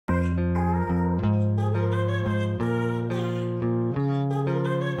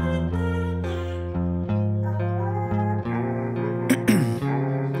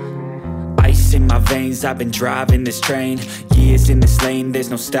veins, I've been driving this train. Years in this lane, there's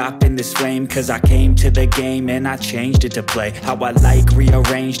no stopping this flame. Cause I came to the game and I changed it to play how I like,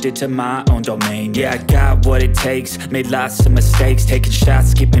 rearranged it to my own domain. Yeah, I got what it takes, made lots of mistakes, taking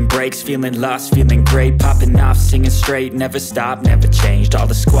shots, skipping breaks, feeling lost, feeling great, popping off, singing straight, never stopped, never changed. All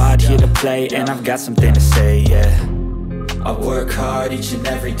the squad here to play, and I've got something to say, yeah. I work hard each and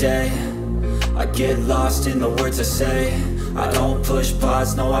every day, I get lost in the words I say. I don't push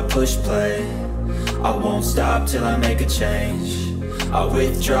pause, no, I push play. I won't stop till I make a change. I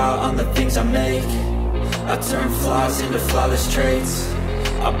withdraw on the things I make. I turn flaws into flawless traits.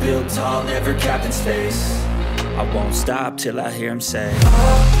 I build tall, never capped in space. I won't stop till I hear him say, oh,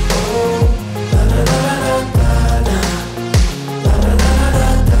 oh, la, la, la, la, la, la.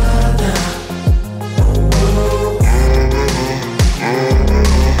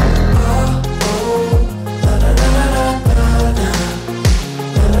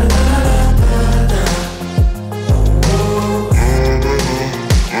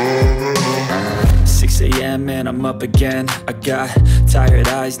 And I'm up again. I got tired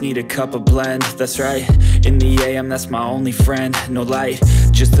eyes, need a cup of blend. That's right, in the AM, that's my only friend. No light,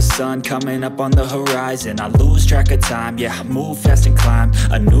 just the sun coming up on the horizon. I lose track of time, yeah, I move fast and climb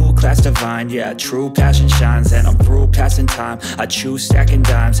a new class divine, yeah, true passion shines. And I'm through passing time, I choose stacking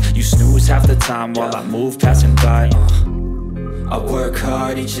dimes. You snooze half the time while I move passing by. I work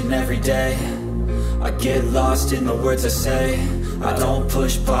hard each and every day, I get lost in the words I say. I don't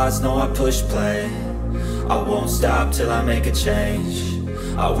push pause, no, I push play. I won't stop till I make a change.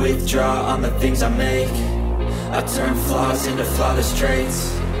 I withdraw on the things I make. I turn flaws into flawless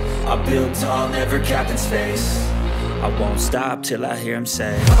traits. I build tall, never capped in space. I won't stop till I hear him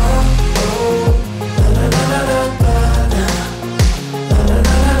say, oh, oh, la, la, la, la, la, la. La, la,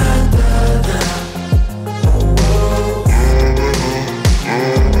 la, la, la, la, la.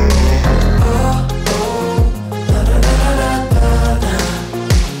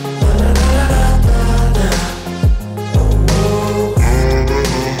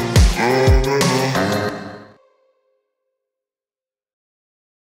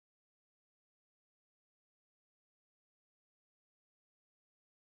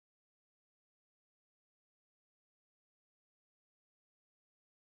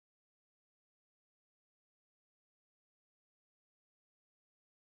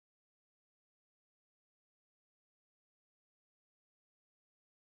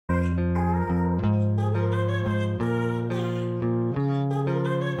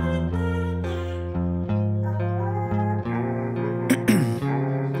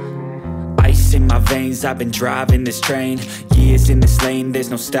 In my veins, I've been driving this train. Years in this lane, there's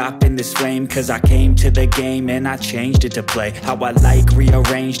no stopping this flame. Cause I came to the game and I changed it to play how I like,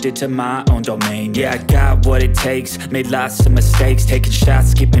 rearranged it to my own domain. Yeah, I got what it takes, made lots of mistakes, taking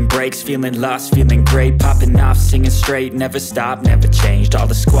shots, skipping breaks, feeling lost, feeling great, popping off, singing straight, never stopped, never changed. All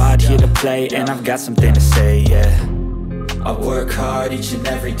the squad here to play, and I've got something to say, yeah. I work hard each and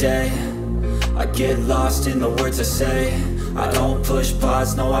every day, I get lost in the words I say. I don't push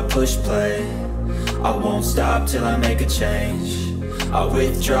pause, no, I push play. I won't stop till I make a change. I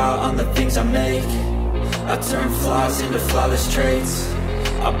withdraw on the things I make. I turn flaws into flawless traits.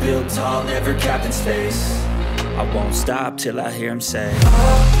 I build tall, never capped in space. I won't stop till I hear him say, oh,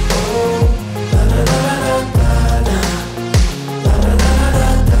 oh, la, la, la, la, la, la. La, la, la, la,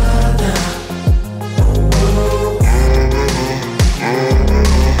 la, la, la.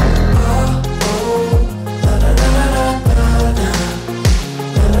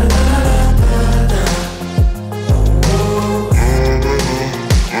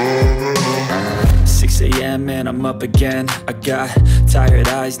 And I'm up again. I got tired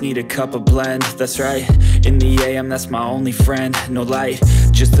eyes, need a cup of blend. That's right, in the AM, that's my only friend. No light,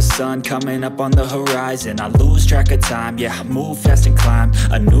 just the sun coming up on the horizon. I lose track of time, yeah, I move fast and climb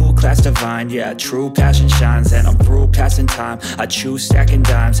a new class divine, yeah, true passion shines. And I'm through passing time, I choose stacking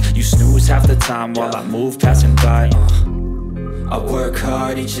dimes. You snooze half the time while I move passing by. I work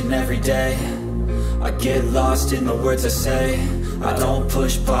hard each and every day, I get lost in the words I say. I don't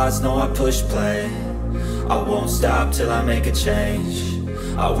push pause, no, I push play. I won't stop till I make a change.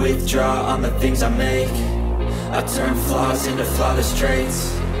 I withdraw on the things I make. I turn flaws into flawless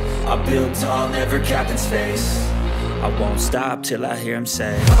traits. I build tall, never capped in space. I won't stop till I hear him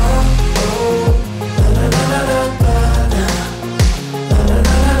say, oh, oh, la, la, la, la, la.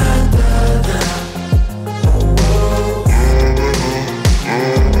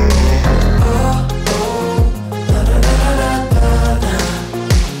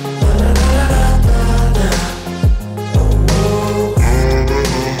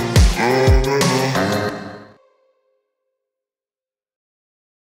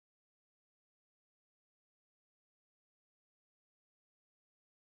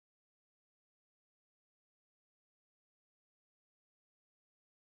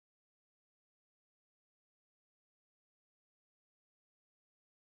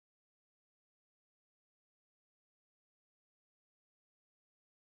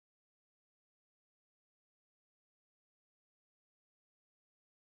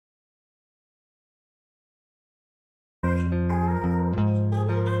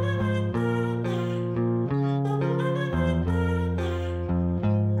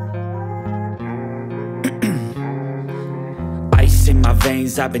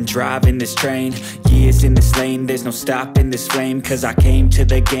 veins, I've been driving this train. Years in this lane, there's no stopping this flame. Cause I came to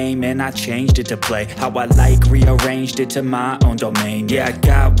the game and I changed it to play how I like, rearranged it to my own domain. Yeah, I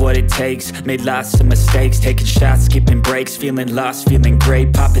got what it takes, made lots of mistakes, taking shots, skipping breaks, feeling lost, feeling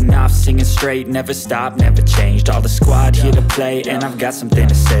great, popping off, singing straight, never stopped, never changed. All the squad here to play, and I've got something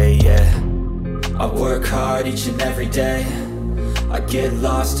to say, yeah. I work hard each and every day, I get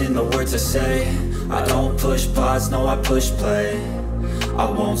lost in the words I say. I don't push pause, no I push play. I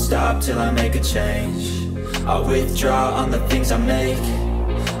won't stop till I make a change. I withdraw on the things I make.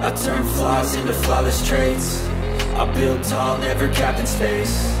 I turn flaws into flawless traits. I build tall, never capped in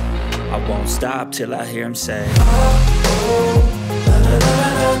space. I won't stop till I hear him say, oh, oh, la, la, la,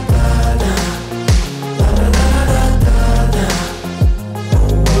 la, la.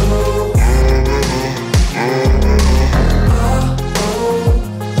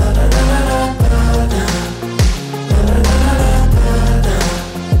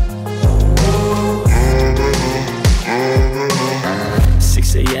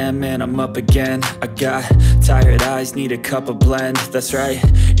 And I'm up again. I got tired eyes, need a cup of blend. That's right,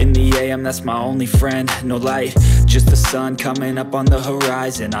 in the AM, that's my only friend. No light, just the sun coming up on the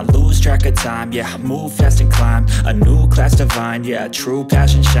horizon. I lose track of time, yeah, I move fast and climb a new class divine, yeah, true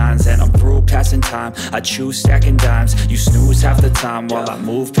passion shines. And I'm through passing time, I choose stacking dimes. You snooze half the time while I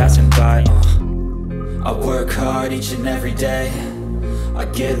move passing by. I work hard each and every day, I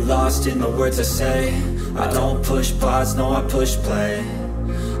get lost in the words I say. I don't push pause, no I push play.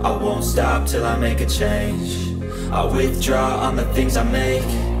 I won't stop till I make a change. I withdraw on the things I make.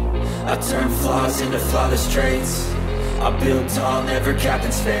 I turn flaws into flawless traits. I build tall, never capped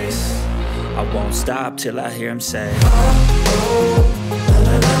in space. I won't stop till I hear him say, oh, oh,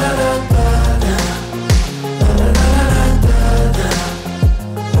 la, la, la, la, la, la.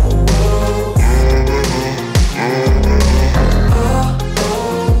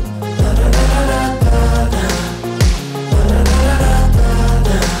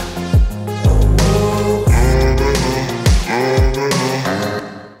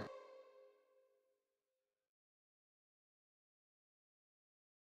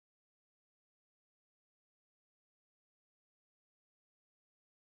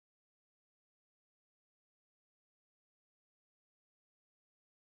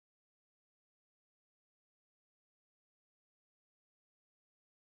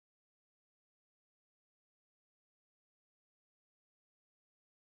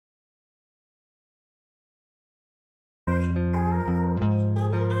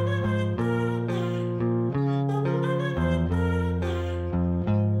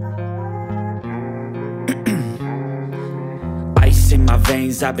 In my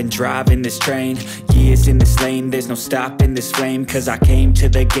veins, I've been driving this train. Years in this lane, there's no stopping this flame. Cause I came to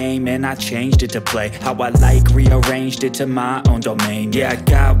the game and I changed it to play how I like, rearranged it to my own domain. Yeah, I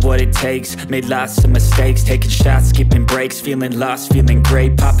got what it takes, made lots of mistakes, taking shots, skipping breaks, feeling lost, feeling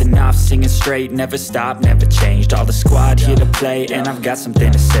great, popping off, singing straight, never stopped, never changed. All the squad here to play, and I've got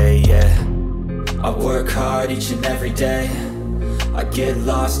something to say, yeah. I work hard each and every day, I get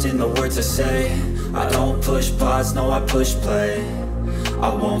lost in the words I say. I don't push pause, no I push play. I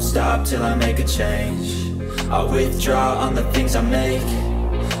won't stop till I make a change. I withdraw on the things I make.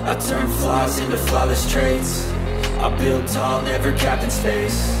 I turn flaws into flawless traits. I build tall, never capped in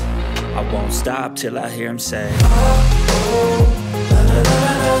space. I won't stop till I hear him say, oh, oh, la, la, la,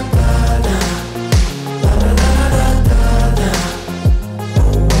 la, la, la.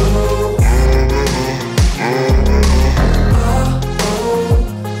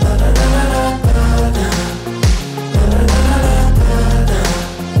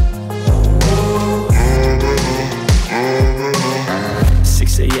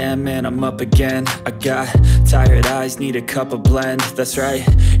 And I'm up again. I got tired eyes, need a cup of blend. That's right,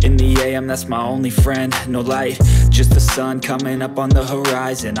 in the AM, that's my only friend. No light, just the sun coming up on the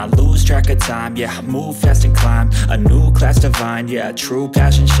horizon. I lose track of time, yeah, I move fast and climb a new class divine, yeah, true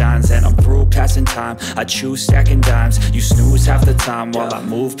passion shines. And I'm through passing time, I choose stacking dimes. You snooze half the time while I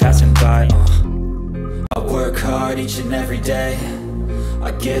move passing by. I work hard each and every day,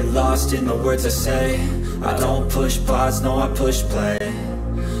 I get lost in the words I say. I don't push pause, no I push play.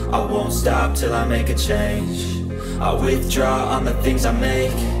 I won't stop till I make a change. I withdraw on the things I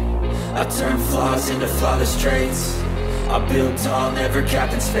make. I turn flaws into flawless traits. I build tall, never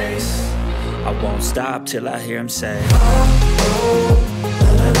capped in space. I won't stop till I hear him say, oh, oh,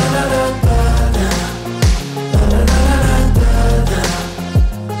 la, la, la, la, la, la.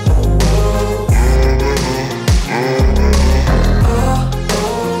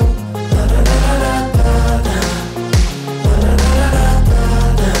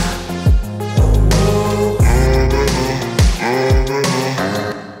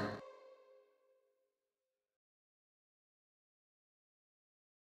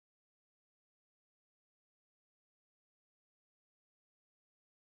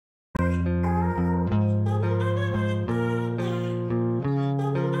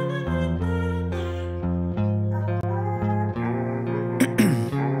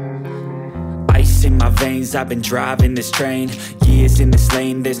 veins, I've been driving this train. Years in this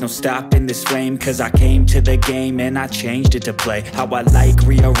lane, there's no stopping this flame. Cause I came to the game and I changed it to play how I like,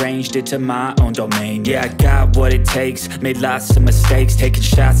 rearranged it to my own domain. Yeah, I got what it takes, made lots of mistakes, taking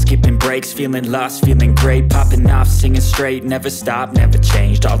shots, skipping breaks, feeling lost, feeling great, popping off, singing straight, never stopped, never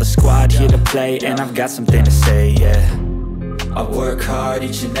changed. All the squad here to play, and I've got something to say, yeah. I work hard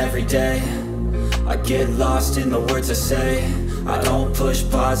each and every day, I get lost in the words I say. I don't push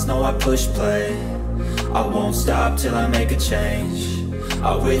pause, no I push play. I won't stop till I make a change.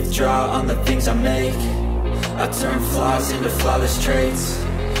 I withdraw on the things I make. I turn flaws into flawless traits.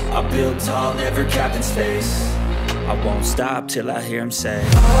 I build tall, never capped in space. I won't stop till I hear him say,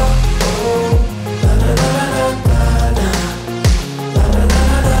 oh, oh, la, la, la, la, la, la.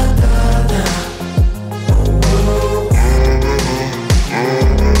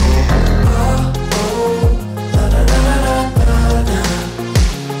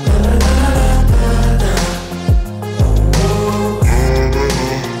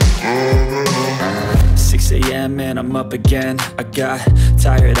 And I'm up again. I got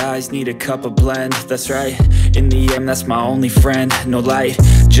tired eyes, need a cup of blend. That's right, in the end that's my only friend. No light,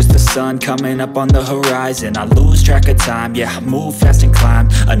 just the sun coming up on the horizon. I lose track of time, yeah, I move fast and climb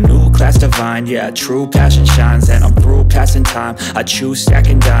a new class divine, yeah, true passion shines. And I'm through passing time, I choose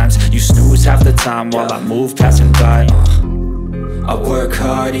stacking dimes. You snooze half the time while I move passing by. I work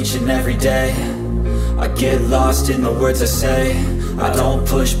hard each and every day, I get lost in the words I say. I don't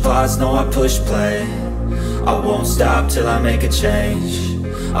push pause, no I push play. I won't stop till I make a change.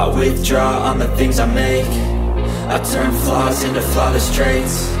 I withdraw on the things I make. I turn flaws into flawless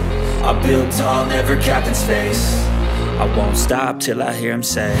traits. I build tall, never capped in space. I won't stop till I hear him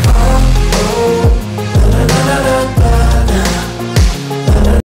say, oh, oh.